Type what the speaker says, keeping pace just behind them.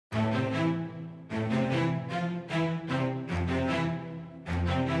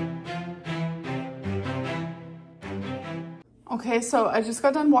Okay, so I just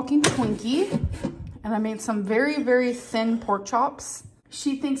got done walking Twinkie and I made some very, very thin pork chops.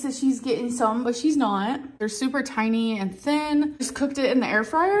 She thinks that she's getting some, but she's not. They're super tiny and thin. Just cooked it in the air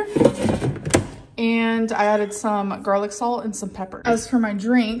fryer. And I added some garlic salt and some pepper. As for my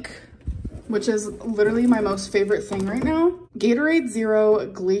drink, which is literally my most favorite thing right now, Gatorade Zero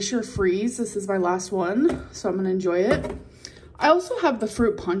Glacier Freeze. This is my last one, so I'm gonna enjoy it. I also have the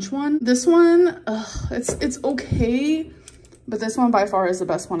fruit punch one. This one, it's okay, but this one by far is the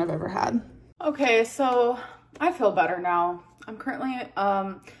best one I've ever had. Okay, so I feel better now. I'm currently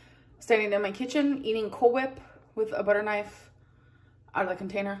standing in my kitchen eating Cool Whip with a butter knife out of the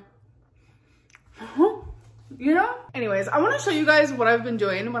container. You know? Anyways, I want to show you guys what I've been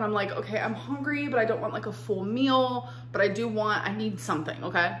doing when I'm like, okay, I'm hungry, but I don't want like a full meal, but I need something,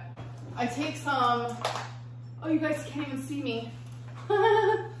 okay? I take some, oh, you guys can't even see me.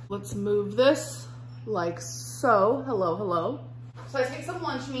 Let's move this like so. Hello, hello. So I take some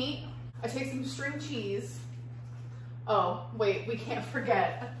lunch meat. I take some string cheese. Oh, wait, we can't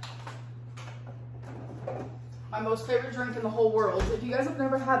forget my most favorite drink in the whole world. If you guys have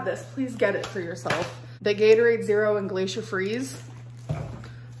never had this, please get it for yourself. The Gatorade Zero and Glacier Freeze.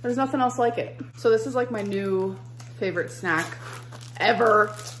 There's nothing else like it. So this is like my new favorite snack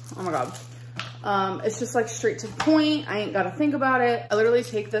ever. Oh my God. It's just like straight to the point. I ain't gotta think about it. I literally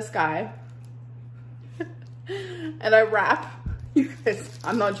take this guy and I wrap, you guys,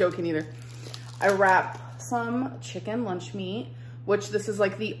 I'm not joking either. I wrap some chicken lunch meat, which this is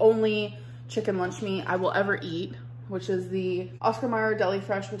like the only chicken lunch meat I will ever eat, which is the Oscar Mayer Deli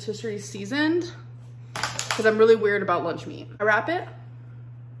Fresh Rotisserie Seasoned, because I'm really weird about lunch meat. I wrap it.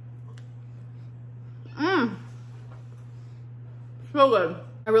 So good.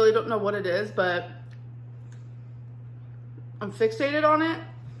 I really don't know what it is, but I'm fixated on it.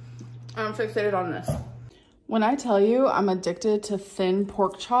 I'm fixated on this. When I tell you I'm addicted to thin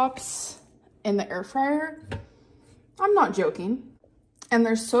pork chops in the air fryer, I'm not joking. And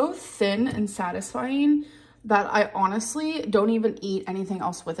they're so thin and satisfying that I honestly don't even eat anything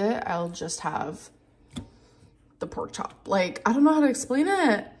else with it. I'll just have the pork chop. Like, I don't know how to explain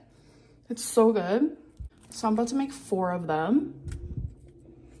it. It's so good. So I'm about to make 4 of them.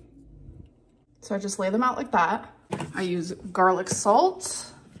 So I just lay them out like that. I use garlic salt,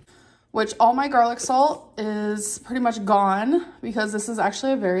 which all my garlic salt is pretty much gone because this is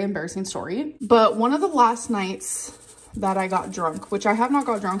actually a very embarrassing story. But one of the last nights that I got drunk, which I have not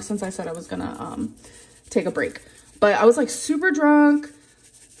got drunk since I said I was gonna take a break, but I was like super drunk,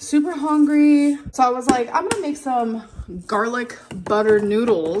 super hungry. So I was like, I'm gonna make some garlic butter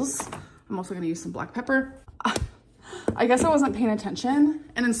noodles. I'm also gonna use some black pepper. I guess I wasn't paying attention.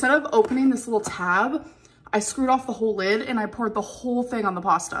 And instead of opening this little tab, I screwed off the whole lid and I poured the whole thing on the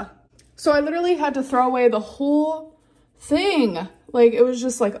pasta. So I literally had to throw away the whole thing. Like, it was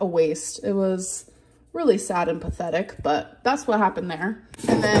just like a waste. It was really sad and pathetic, but that's what happened there.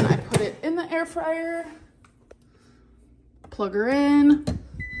 And then I put it in the air fryer, plug her in.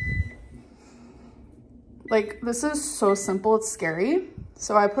 Like, this is so simple, it's scary.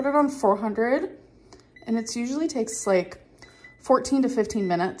 So I put it on 400 and it usually takes like 14 to 15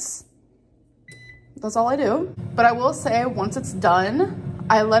 minutes. That's all I do. But I will say, once it's done,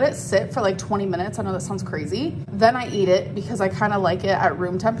 I let it sit for like 20 minutes. I know that sounds crazy. Then I eat it because I kind of like it at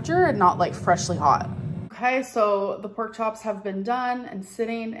room temperature and not like freshly hot. Okay, so the pork chops have been done and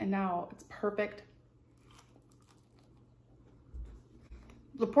sitting, and now it's perfect.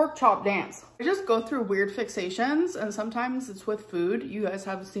 The pork chop dance. I just go through weird fixations, and sometimes it's with food. You guys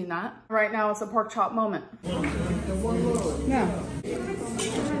have seen that. Right now it's a pork chop moment. Yeah.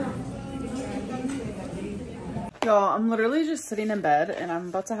 Y'all, I'm literally just sitting in bed and I'm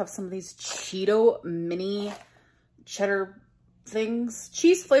about to have some of these Cheeto mini cheddar things,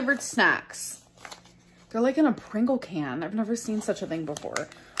 cheese flavored snacks. They're like in a Pringle can. I've never seen such a thing before.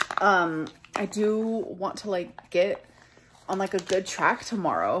 I do want to like get on like a good track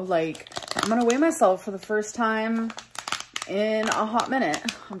tomorrow. Like, I'm gonna weigh myself for the first time in a hot minute.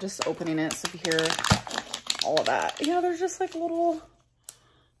 I'm just opening it so you hear all of that. Yeah, they're just like little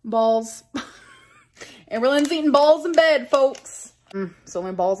balls. Amberlynn's eating balls in bed, folks. It's the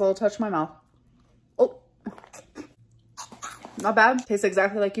only balls that'll touch my mouth. Oh, not bad. Tastes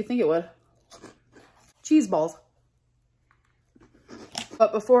exactly like you think it would. Cheese balls.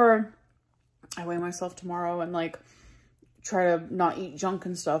 But before I weigh myself tomorrow and like try to not eat junk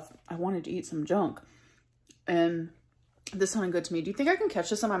and stuff, I wanted to eat some junk. And this sounded good to me. Do you think I can catch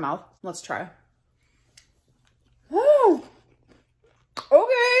this in my mouth? Let's try. Oh, okay.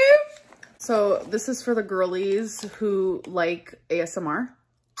 So this is for the girlies who like ASMR.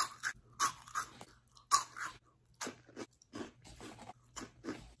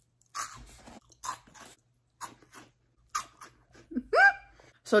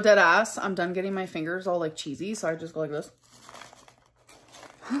 So dead ass, I'm done getting my fingers all like cheesy, so I just go like this.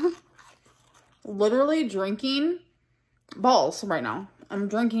 Literally drinking balls right now. I'm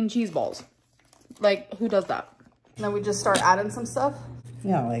drinking cheese balls. Like, who does that? And then we just start adding some stuff.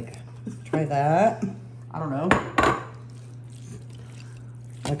 Yeah, like, try that. I don't know.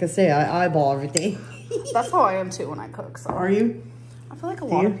 Like I say, I eyeball everything. That's how I am too when I cook. So. Are you? I feel like a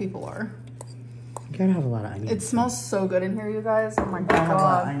lot of people are. You gotta have a lot of onions. It smells so good in here, you guys. Oh my god. I have a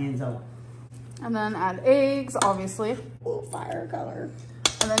lot of onions though. And then add eggs, obviously. Oh, fire color.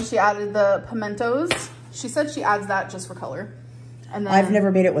 And then she added the pimentos. She said she adds that just for color. And then I've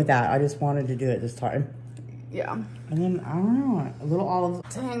never made it with that. I just wanted to do it this time. Yeah. And then, I don't know, a little olive.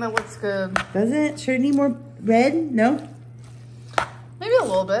 Dang, that looks good. Does it? Should it need more red? No? Maybe a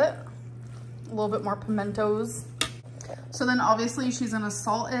little bit. A little bit more pimentos. So then obviously she's gonna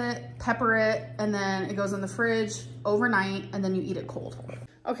salt it, pepper it, and then it goes in the fridge overnight, and then you eat it cold.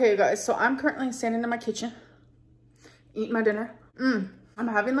 Okay, you guys, so I'm currently standing in my kitchen, eating my dinner. I'm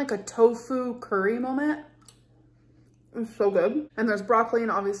having like a tofu curry moment. It's so good. And there's broccoli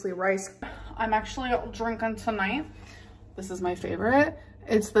and obviously rice. I'm actually drinking tonight. This is my favorite.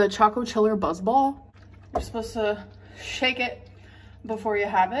 It's the Choco Chiller Buzz Ball. You're supposed to shake it before you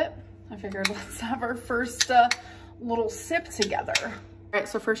have it. I figured let's have our first little sip together. All right,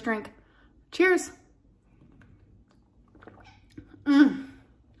 so first drink. Cheers. Oh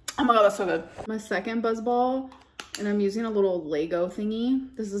my god, that's so good. My second Buzz Ball, and I'm using a little Lego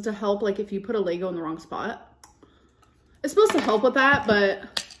thingy. This is to help, like, if you put a Lego in the wrong spot. It's supposed to help with that,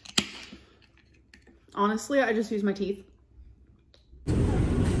 but honestly, I just use my teeth.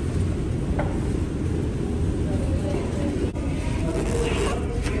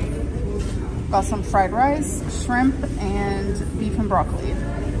 Got some fried rice, shrimp, and beef and broccoli.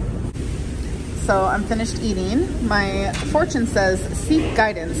 So I'm finished eating. My fortune says seek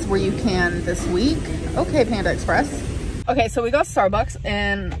guidance where you can this week. Okay, Panda Express. Okay, so we got Starbucks,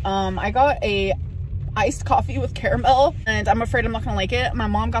 and I got a iced coffee with caramel, and I'm afraid I'm not gonna like it. My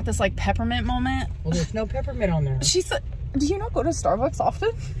mom got this like peppermint moment. Well, there's no peppermint on there. She said, do you not go to Starbucks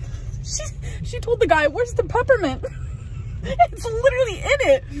often? She told the guy, where's the peppermint? It's literally in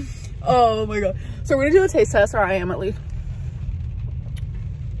it. Oh my god. So we're gonna do a taste test, or I am at least.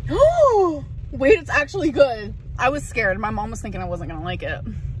 Oh, wait, it's actually good. I was scared. My mom was thinking I wasn't gonna like it.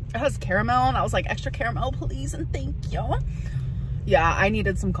 It has caramel, and I was like, extra caramel, please, and thank you. Yeah, I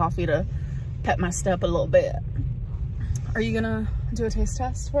needed some coffee to pep my step a little bit. Are you gonna do a taste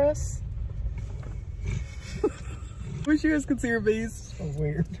test for us? Wish you guys could see her face. So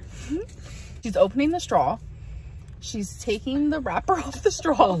weird. She's opening the straw. She's taking the wrapper off the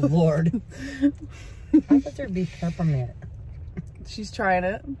straw. Oh Lord. I thought there'd be peppermint. She's trying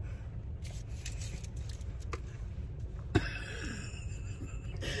it.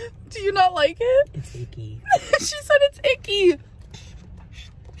 Do you not like it? It's icky. She said it's icky.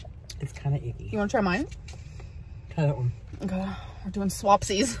 It's kind of icky. You want to try mine? Try that one. Okay, we're doing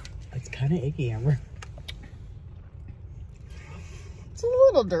swapsies. It's kind of icky, Amber. It's a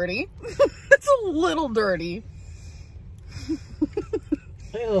little dirty. It's a little dirty.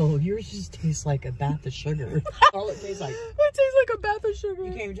 Ew, yours just tastes like a bath of sugar. All it tastes like. It tastes like a bath of sugar.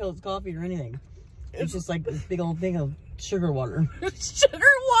 You can't even tell it's coffee or anything. It's just like this big old thing of sugar water. Sugar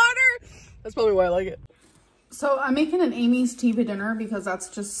water! That's probably why I like it. So I'm making an Amy's tea for dinner because that's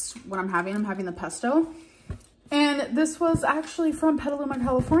just what I'm having. I'm having the pesto. And this was actually from Petaluma,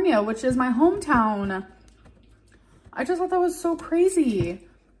 California, which is my hometown. I just thought that was so crazy.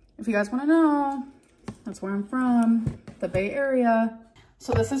 If you guys want to know, that's where I'm from, the Bay Area.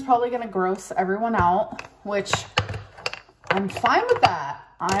 So this is probably going to gross everyone out, which I'm fine with that.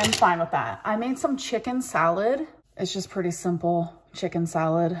 I'm fine with that. I made some chicken salad. It's just pretty simple chicken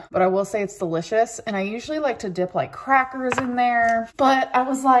salad, but I will say it's delicious. And I usually like to dip like crackers in there, but I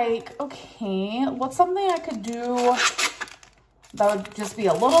was like, okay, what's something I could do that would just be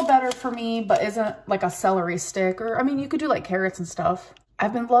a little better for me, but isn't like a celery stick? Or, I mean, you could do like carrots and stuff.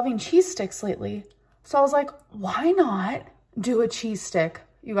 I've been loving cheese sticks lately. So I was like, why not do a cheese stick?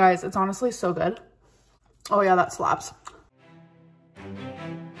 You guys, it's honestly so good. Oh yeah, that slaps.